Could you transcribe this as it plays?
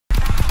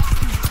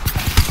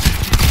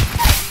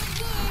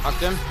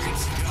Knocked him.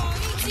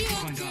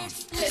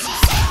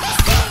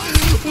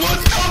 What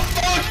the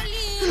fuck?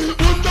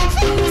 What the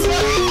fuck was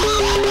that?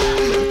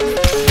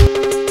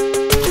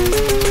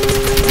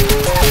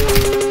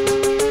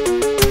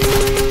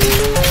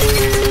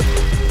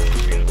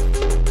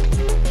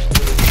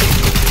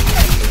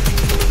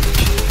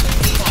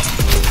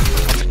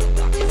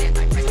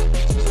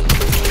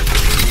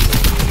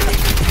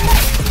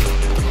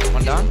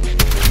 One down.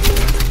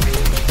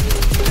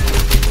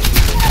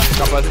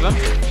 Got both of them.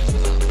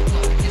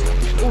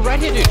 Oh, right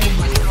here, dude.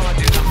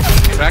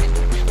 Crack.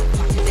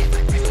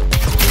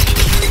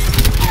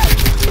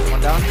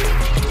 One down.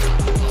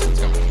 Let's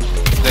go.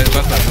 There's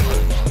bus left.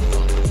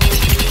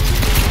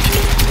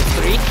 There's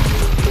three.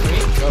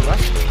 Go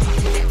rush.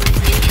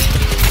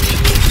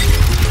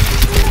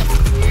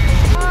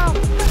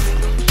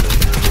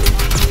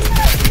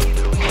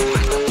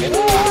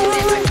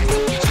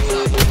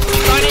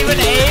 Can't even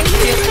aim.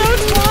 You're so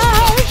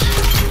trash.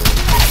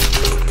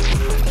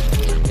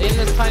 They're in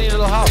this tiny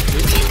little house,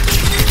 dude.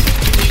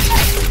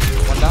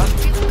 One down.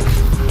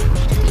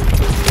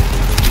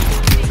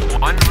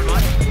 One.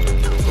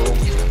 Boom.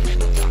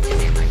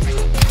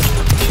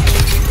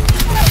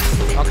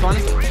 Knocked one.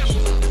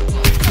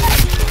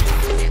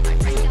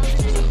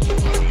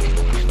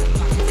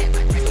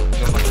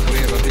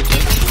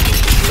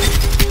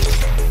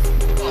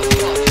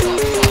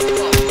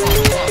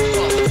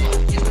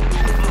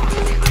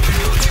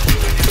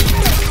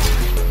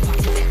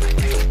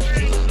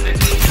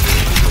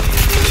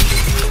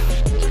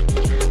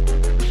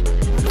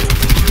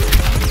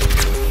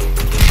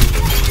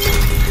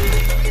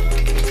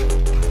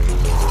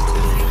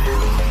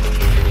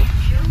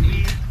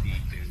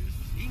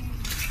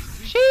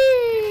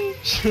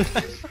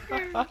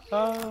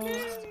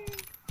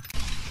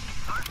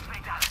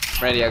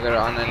 Ready, I got it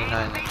on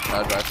 99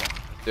 cloud rifle.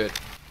 Do it.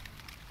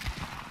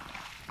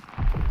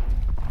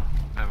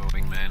 I have a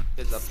wingman.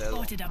 Kids up there.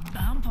 Spotted a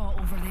bampot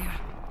over there.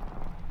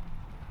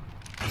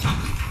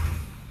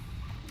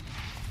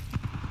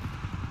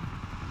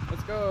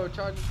 Let's go,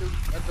 charge it to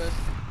at best.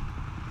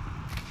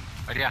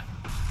 Oh yeah.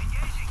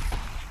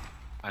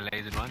 I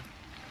lasered one.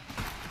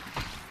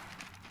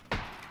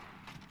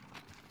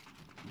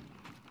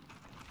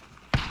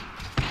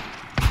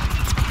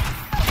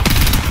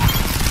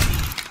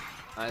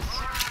 Nice.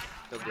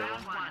 Good deal.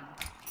 Down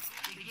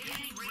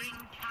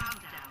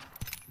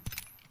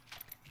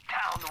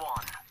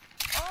one.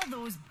 All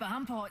those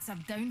bampots are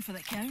down for the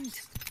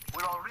count.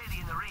 We're already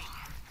in the ring.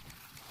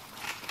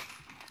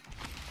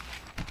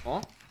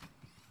 More?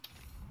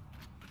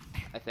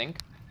 I think.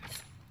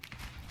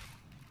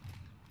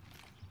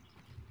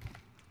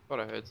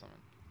 Thought I heard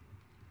something.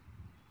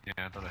 Yeah,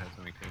 I thought I had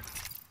something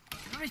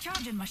too.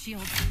 Recharging my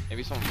shield.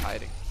 Maybe someone's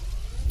hiding.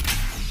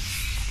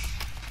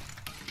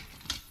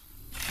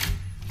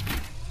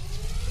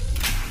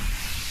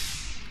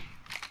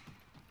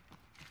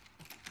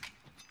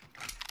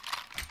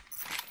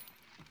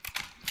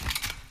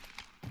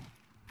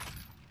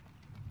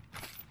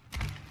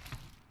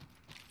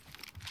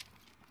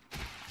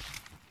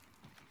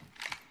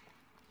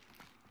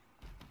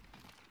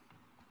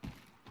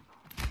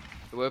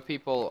 There were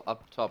people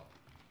up top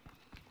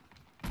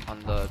on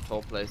the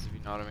tall place, if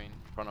you know what I mean,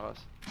 in front of us.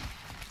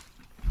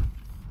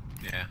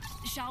 Yeah.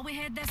 Shall we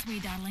head this way,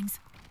 darlings?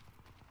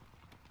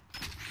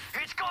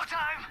 It's go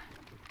time.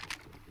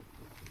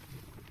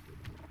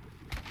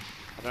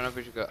 I don't know if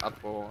we should go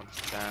up or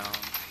down.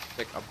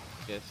 Pick up,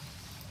 I guess.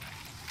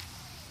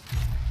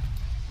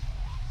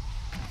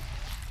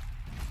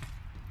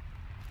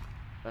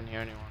 Don't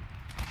hear anyone.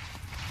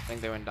 I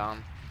think they went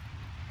down.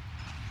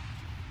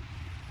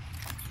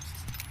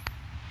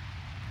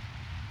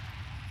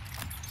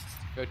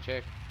 Go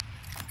check.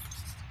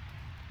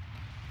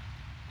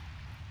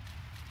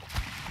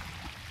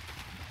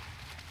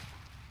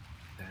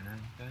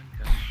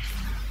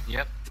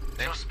 Yep.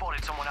 Just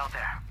spotted someone out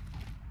there.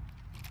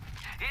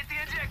 Hit the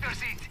ejector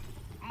seat.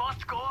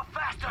 Must go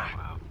faster.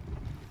 Wow.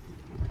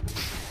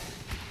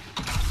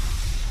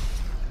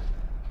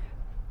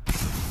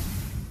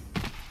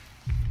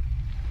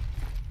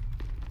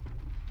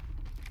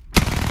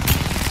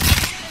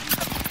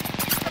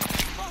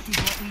 Spotted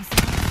what we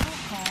say.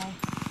 Don't call.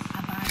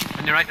 A bag.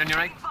 On your right, on your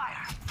right.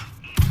 Fire.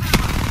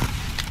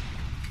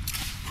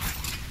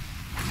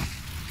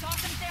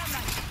 Tossing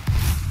thermite.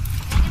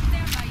 Taking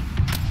thermite.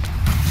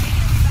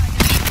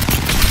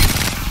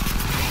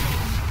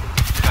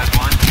 That's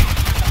one.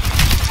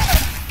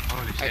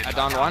 Holy shit. I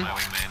downed one. My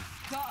wingman.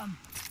 Got him.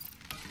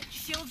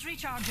 Shields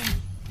recharging.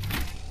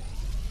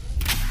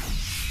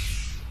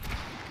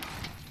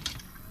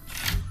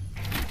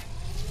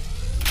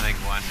 I think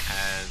one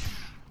has.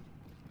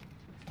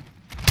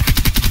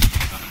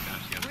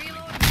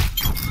 Reload.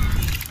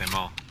 Them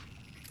all.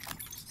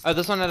 Oh,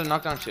 this one had a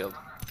knockdown shield.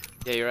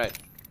 Yeah, you're right.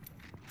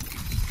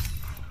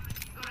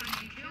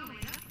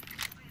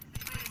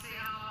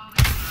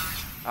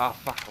 Oh,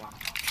 fuck.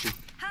 Shoot.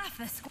 Half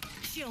the squad.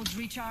 Shields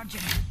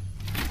recharging.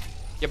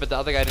 Yeah, but the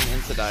other guy didn't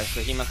insta-die,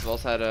 so he must have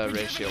also had a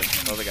red shield.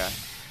 The other guy.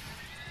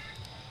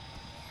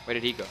 Where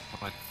did he go?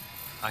 What?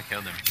 I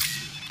killed him.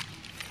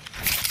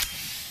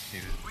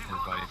 His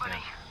body's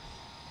there.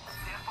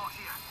 Death box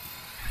here.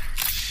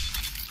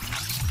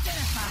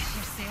 Dinner fast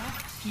yourself.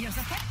 Here's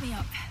a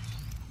pick-me-up.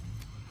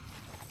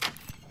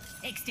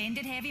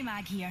 Extended heavy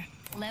mag here.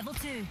 Level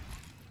 2.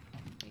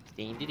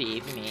 Extended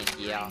evening,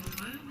 yeah.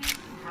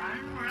 Run.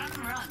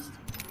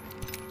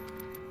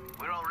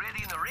 We're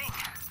already in the ring.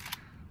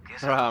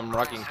 Guess Bro, I'll I'm go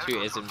rocking in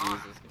 2 circles so SMGs.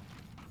 far.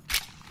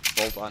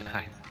 Bolt on.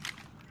 Nice.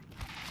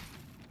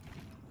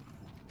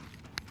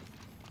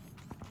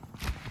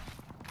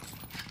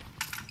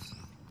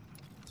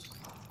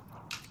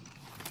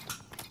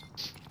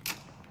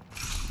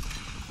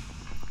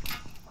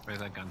 Where's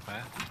that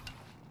gunfire?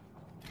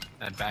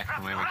 That back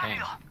from where we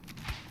came.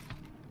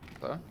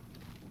 So?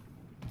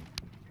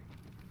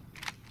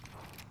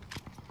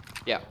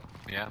 Yeah,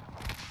 Yeah.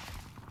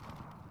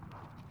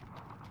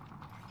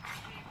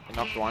 I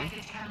knocked one.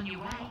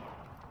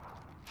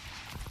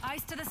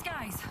 Eyes to the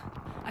skies.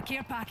 A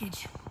care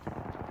package.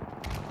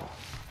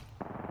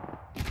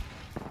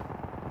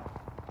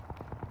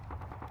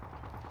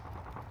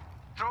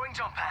 Throwing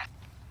jump pad.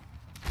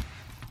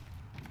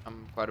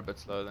 I'm quite a bit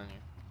slower than you.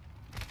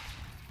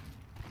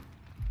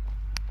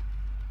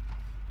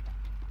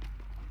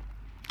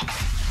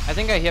 I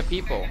think I hear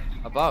people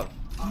above.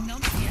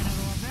 Numpty in a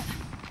orbit.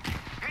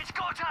 It's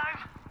go time.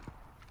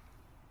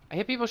 I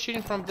hear people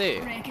shooting from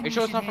there. Are Reckon you we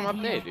sure it's should not from head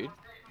up there, here. dude?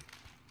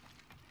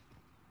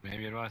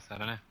 Maybe it was, I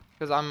don't know.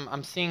 Because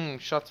I'm seeing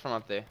shots from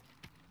up there.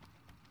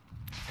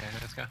 Okay,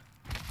 let's go.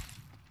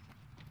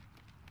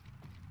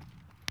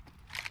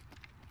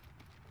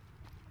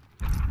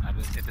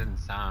 It didn't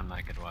sound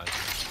like it was.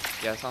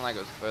 Yeah, it sounded like it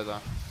was further.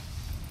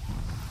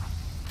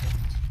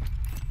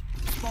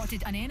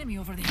 Spotted an enemy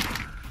over there.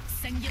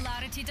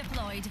 Singularity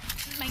deployed.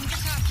 Mind your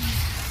car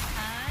keys.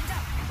 And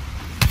up.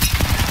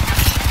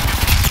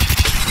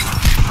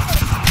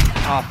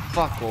 Oh,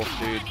 fuck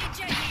off, I dude. need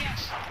you here.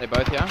 They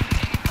both here?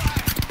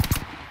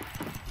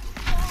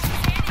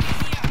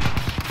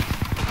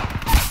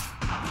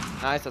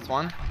 Nice, that's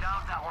one.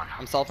 Down that one.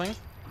 I'm selfing.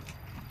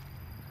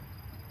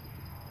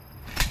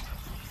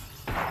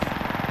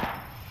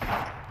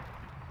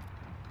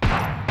 Go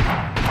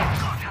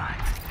time.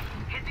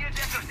 Hit the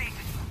ejector seat.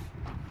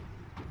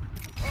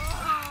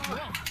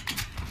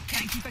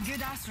 Can't keep a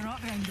good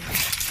astronaut round here.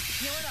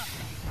 Heal it up.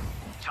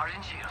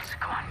 Charging shields.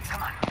 Come on.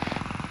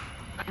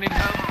 I need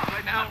help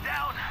right now.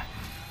 Down.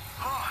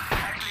 Oh,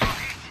 actually on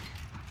hit.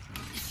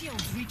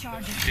 Shields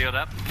recharging. Shield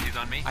up, he's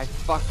on me. I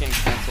fucking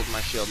cancelled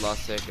my shield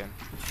last second.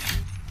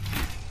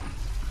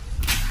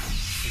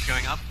 He's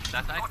going up,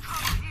 that side. What's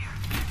wrong here?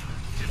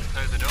 Just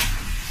close the door.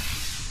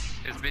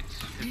 His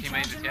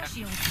teammate is Recharging here. my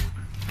shield.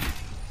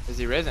 Is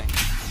he raising?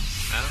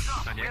 No,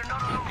 not yet. We're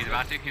not alone. He's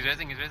about to, he's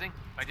raising.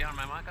 Right here on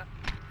my marker.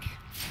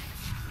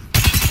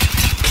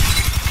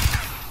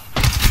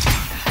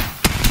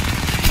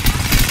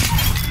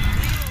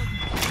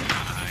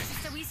 Nice.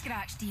 Just a wee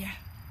scratch, dear.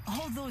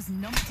 All those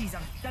numpties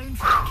are down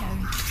for the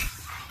count.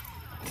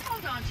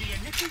 Hold on to your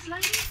nipples,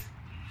 ladies.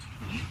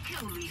 You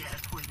kill leader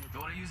appointed. You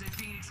wanna use a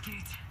Phoenix kit?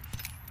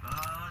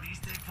 Oh, these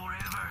take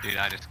forever. Dude,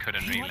 I just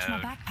couldn't Hey, watch my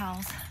reload. back,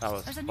 pals. That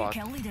was There's a new fucked.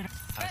 kill leader.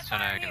 I was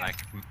trying to like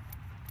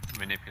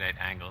manipulate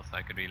angles so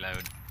I could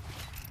reload.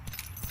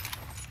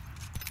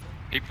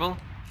 People?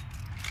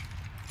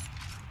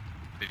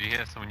 Did you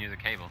hear someone use a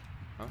cable?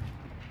 Huh?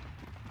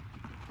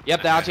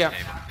 Yep, they're out here.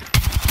 Cable.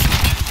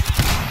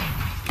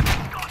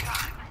 Go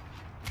time.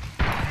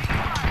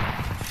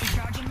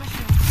 Recharging my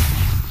shield.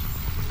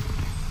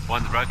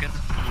 One's broken.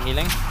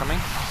 Healing, coming.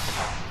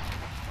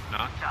 No,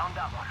 Down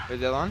that one.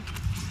 Where's the other one?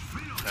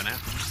 don't know.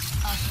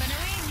 I'll spin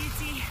away,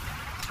 Newty.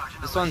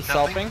 Charging This the one's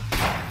Selfing. selfing.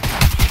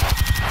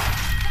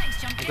 Thanks,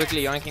 Junkie.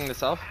 Quickly yoinking the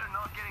self. You're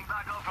not getting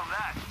back up from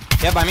that.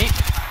 Yeah, by me.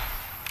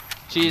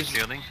 She's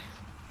Shielding.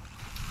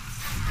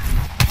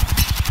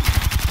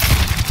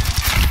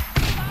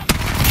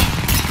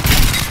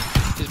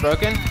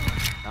 broken.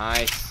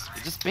 Nice.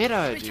 Just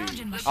better, dude.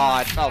 Recharging my Oh,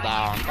 it shield. fell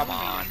down. Come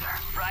on.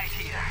 Right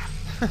here.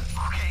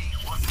 Okay,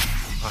 what's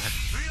next? What?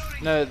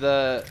 No,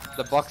 the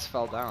box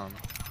fell down.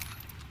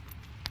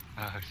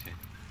 Oh shit.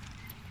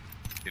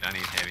 Dude, I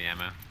need heavy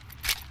ammo.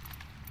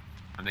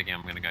 I'm thinking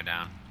I'm gonna go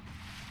down.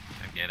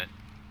 Don't get it.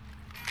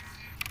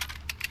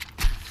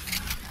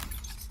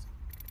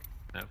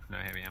 Nope, no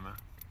heavy ammo.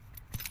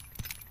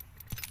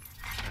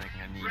 I think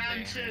I need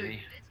Round the 2.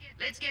 heavy.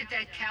 Let's get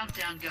that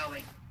countdown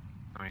going.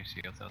 How many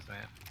shields else do I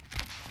have?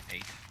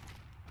 8.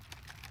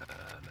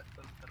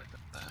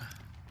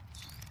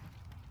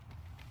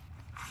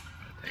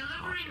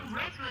 Delivering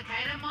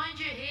replicator, mind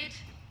your head.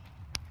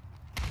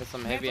 There's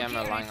some heavy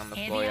ammo lying on the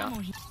Heavy floor, yeah. ammo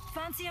here.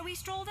 Fancy a wee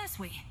stroll this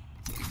way?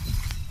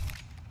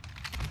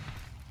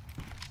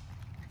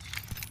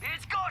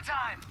 It's go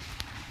time.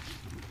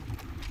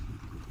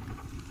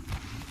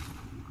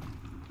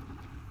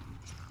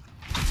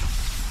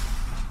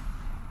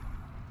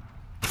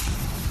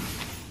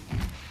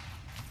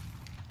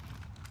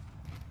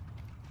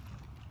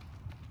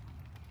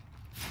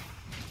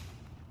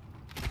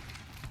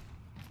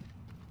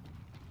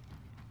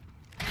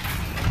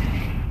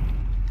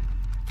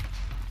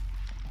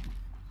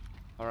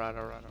 Alright.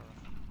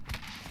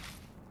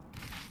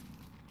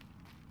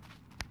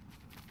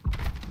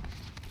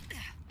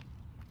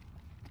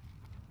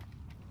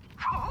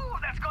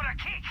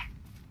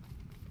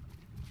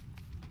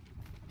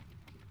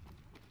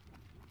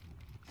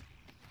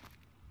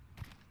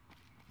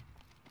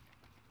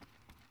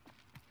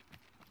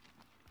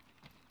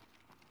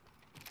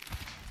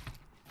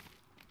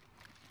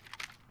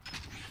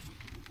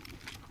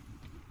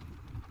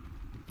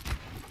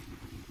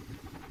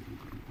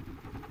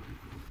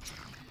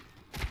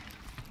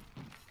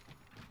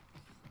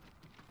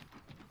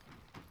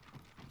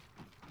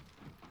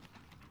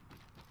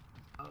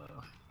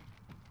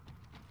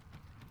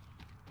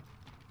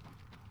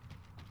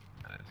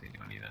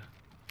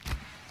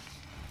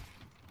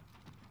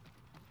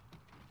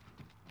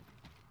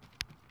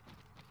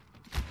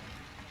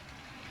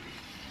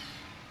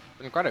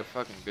 Been quite a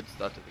fucking good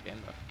start to the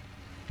game though.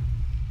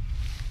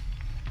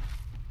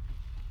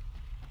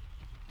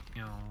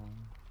 Yo.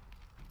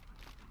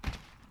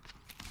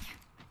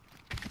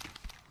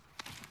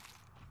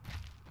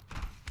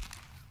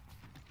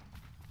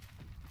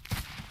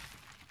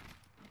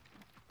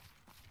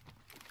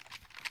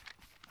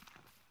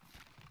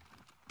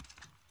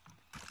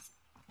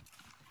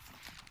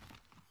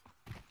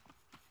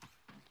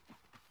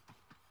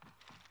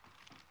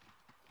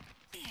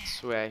 I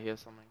swear I hear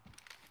something.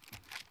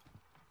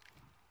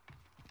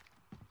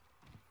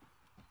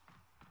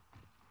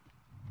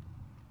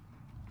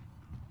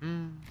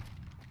 Hmm.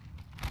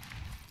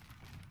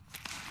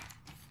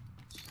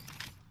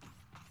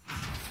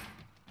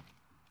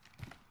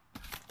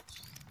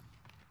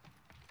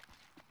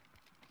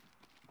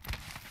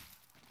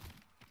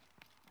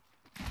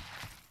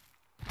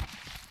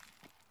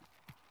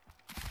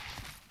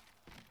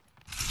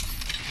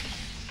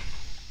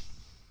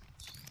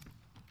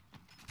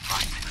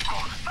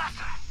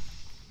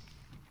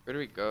 Where do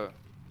we go?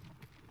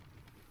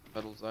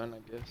 Middle zone, I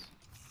guess.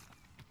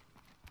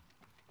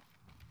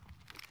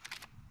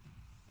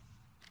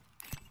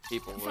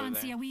 People were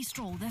Fancy there. a wee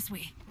stroll this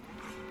way.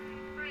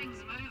 Ring's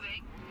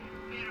moving.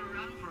 Better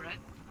run for it.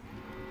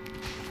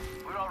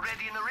 We're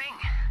already in the ring.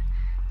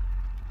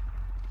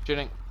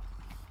 Shooting.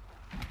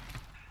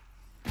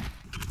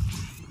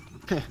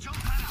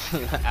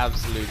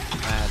 Absolute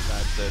mad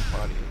third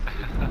party.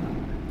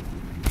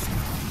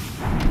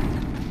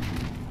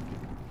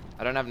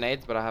 I don't have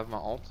nades, but I have my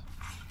ult.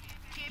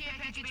 Care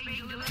package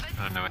being delivered.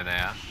 I don't know where they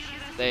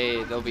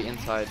are. They'll be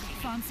inside.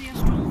 Fancy a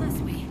stroll this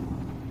way.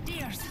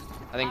 Dears.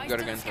 I think we eyes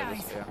gotta to go the inside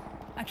this. skies.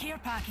 Yeah. A care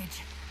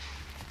package.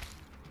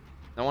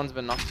 No one's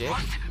been knocked yet.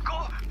 Right,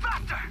 go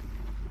faster.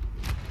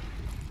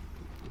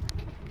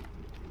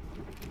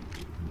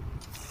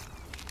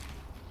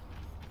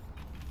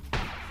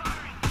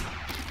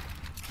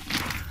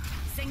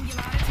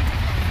 Singularity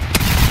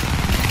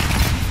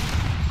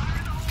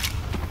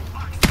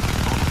deployed.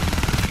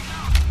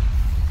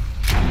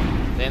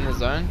 They're in the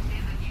zone.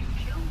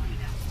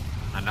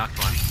 I knocked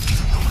one.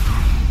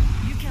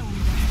 You kill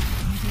leader.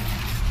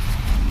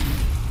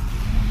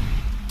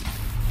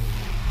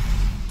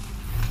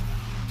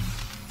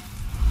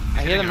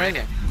 I hear them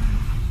raising.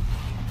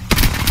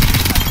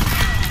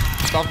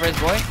 Self-raise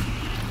boy.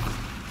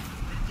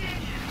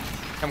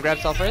 Come grab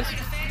self-raise.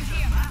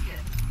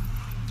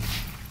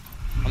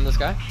 On this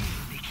guy.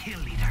 The kill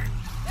leader.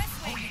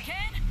 This way you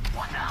can.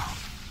 What now?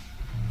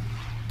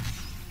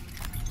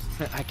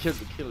 I killed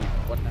the killer.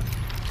 What now?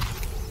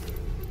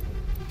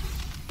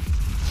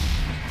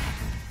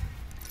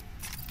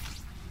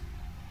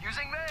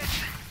 Using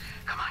meds.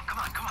 Come on, come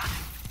on, come on.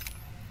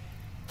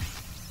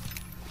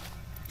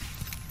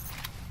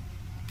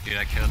 Dude,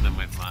 I killed them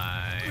with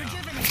my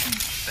Rejuvenation.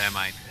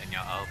 thermite and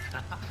your ult.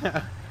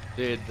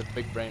 Dude, the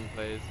big brain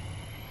plays.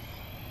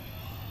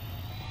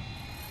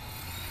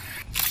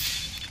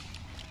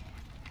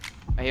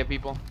 I hear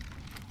people.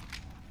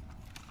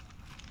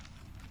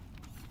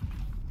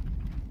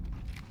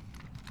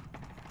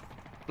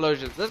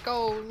 Explosions. Let's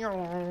go.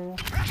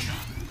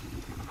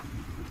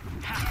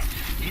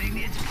 Hitting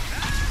the edge.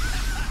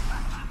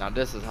 Now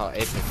this is how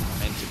Apex is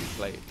meant to be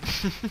played.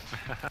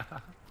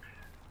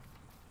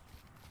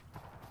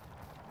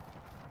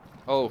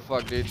 Oh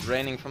fuck, dude! It's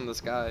raining from the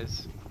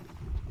skies.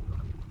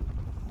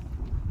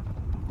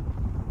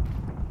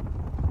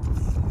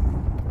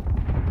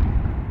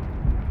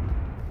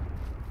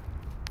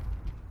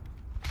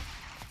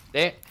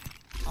 There.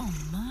 Oh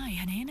my,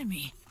 an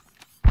enemy.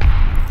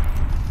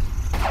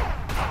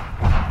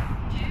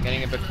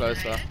 Getting a bit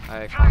closer.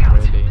 I can't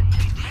really.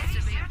 Has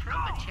to be a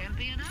proper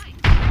champion, eh?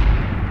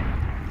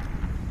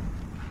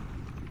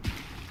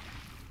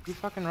 Who's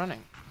fucking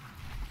running?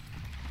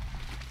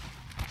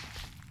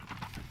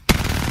 Go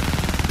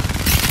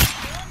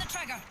on the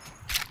trigger.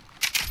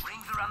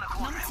 Rings around the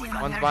corner. Numpty We and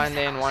got One's 30 behind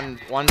there and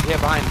seconds. one's here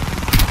behind.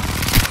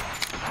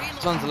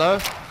 This one's low.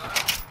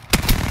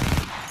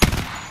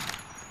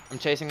 I'm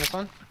chasing this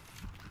one.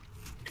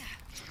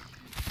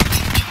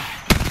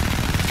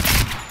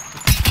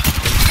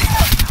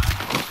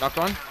 Knocked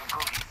one.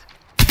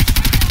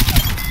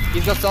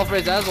 He's got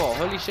self-raise as well.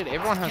 Holy shit,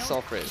 everyone has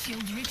self-raise.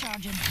 Shields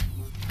recharging.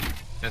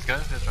 Let's go,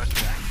 let's rush the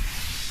guy.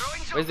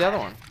 Throwing Where's the other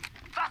one?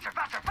 Faster,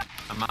 faster, faster.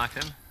 I marked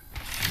him.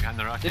 Behind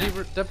the rock. Did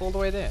he dip all the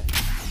way there?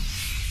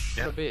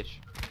 Yeah. What a bitch.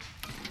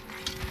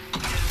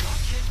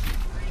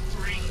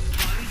 Ring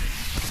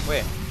closing.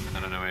 Where? I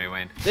don't know where he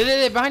went.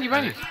 There, behind you,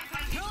 behind you.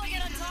 Rolling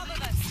it on top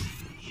of us.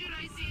 Should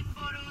I send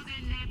bottles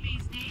and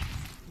nappies next?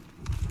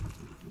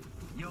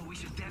 Yo, we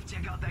should def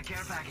check out that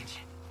care package.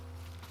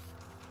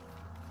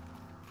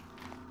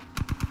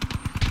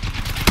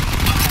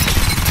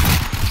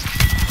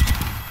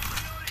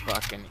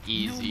 Fucking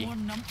easy. No more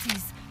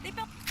numpties. They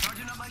built.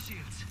 Charging up my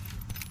shields.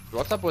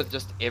 What's up with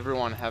just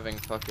everyone having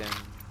fucking...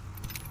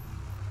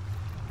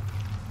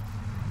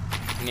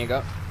 Can you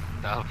go?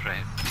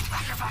 Self-raise.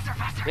 Faster, faster,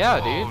 faster. Yeah,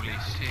 dude. Holy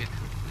shit.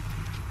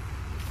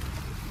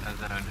 That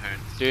zone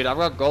hurts. Dude, I've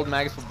got gold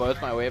mags for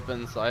both my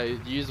weapons. I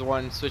use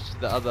one, switch to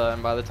the other,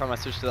 and by the time I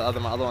switch to the other,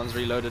 my other one's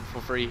reloaded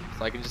for free.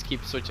 So I can just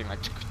keep switching like.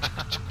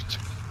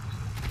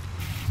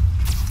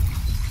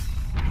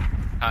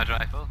 Charge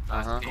rifle.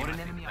 Uh-huh. Team, Got I an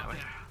think, enemy that out way.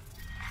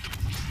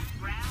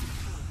 there. Round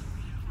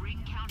 4. Ring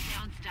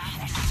countdown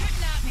started.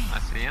 Shooting at me. I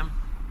see him.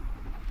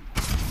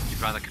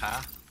 He's by the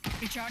car.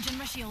 Recharging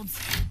my shields.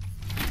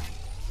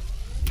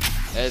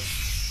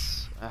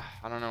 It's.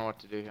 I don't know what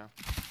to do here.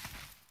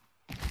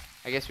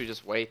 I guess we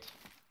just wait.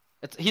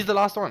 He's the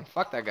last one.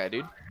 Fuck that guy,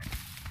 dude.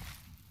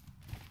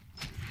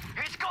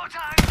 It's go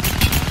time!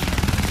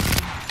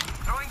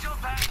 Throwing jump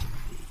pack.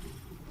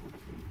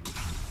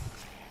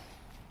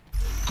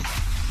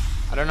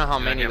 I don't know how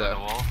Did I many get with though. the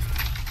wall?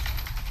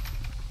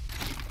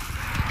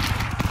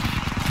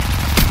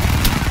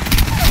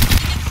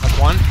 That's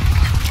one.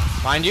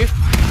 Behind you.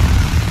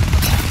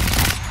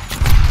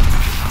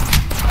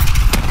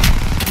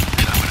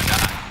 Dude, I'm gonna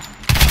die.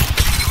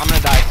 I'm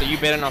gonna die, so you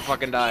better not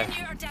fucking die.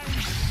 You're down.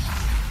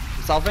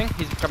 I'm solving.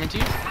 He's coming to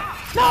you. Just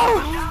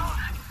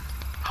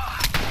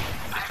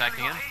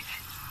backing in.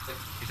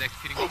 He's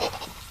executing me.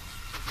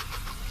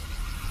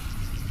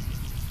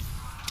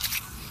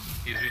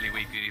 He's really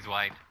weak, dude. He's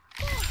white.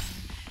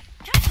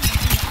 Can't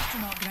believe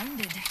you're not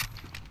grounded.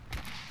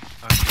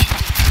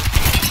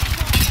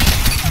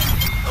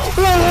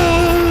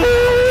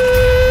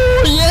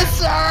 Yes,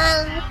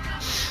 sir.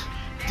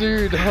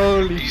 Dude,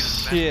 holy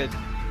He's shit.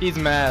 He's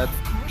mad.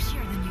 Of course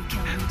you're the new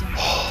kill leader.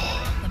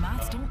 The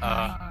maths don't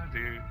lie.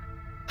 Dude.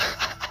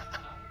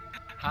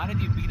 How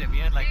did you beat him? He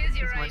had like Here's this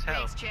your much Apex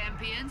health.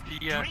 champions.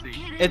 Yeah, Drink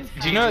see. it in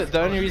Do you know fast.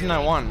 the only reason I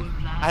won?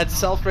 I had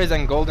self-raise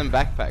and golden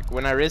backpack.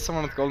 When I raise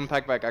someone with golden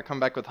backpack, I come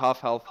back with half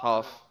health,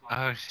 half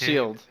Oh shit.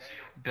 shield.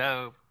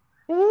 Dope.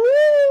 Woo,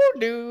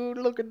 dude,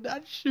 look at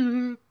that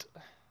shit.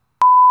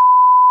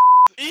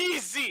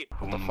 Easy!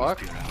 What the fuck?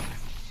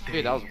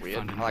 Dude, that was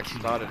weird. I like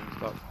started and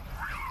stopped.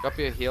 Drop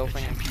your heal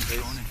thing,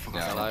 please.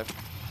 Yeah, alive.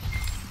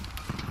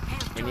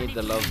 We need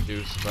the love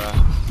juice, bro.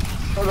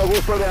 Todo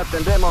gusto le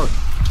atendemos.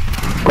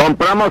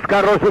 Compramos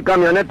carros y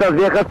camionetas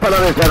viejas para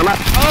desarmar.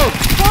 Oh,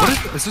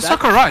 Is this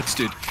sucker right,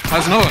 dude?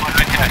 How's no one?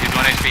 Right here, he's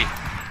 1 HP.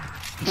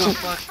 Oh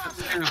fuck.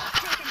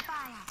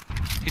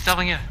 He's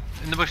selling you.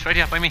 In the bush, right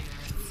here, by me.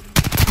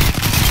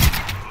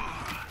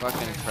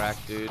 fucking crack,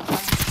 dude.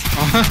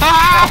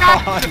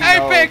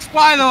 Apex,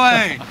 by the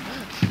way!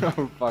 No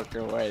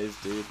fucking ways,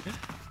 dude.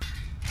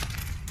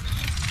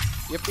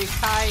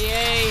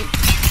 Yippee-ki-yay!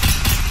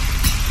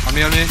 On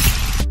me.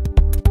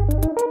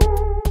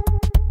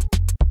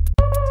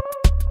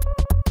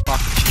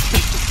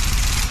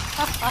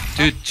 Fuck.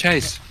 Dude,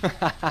 chase.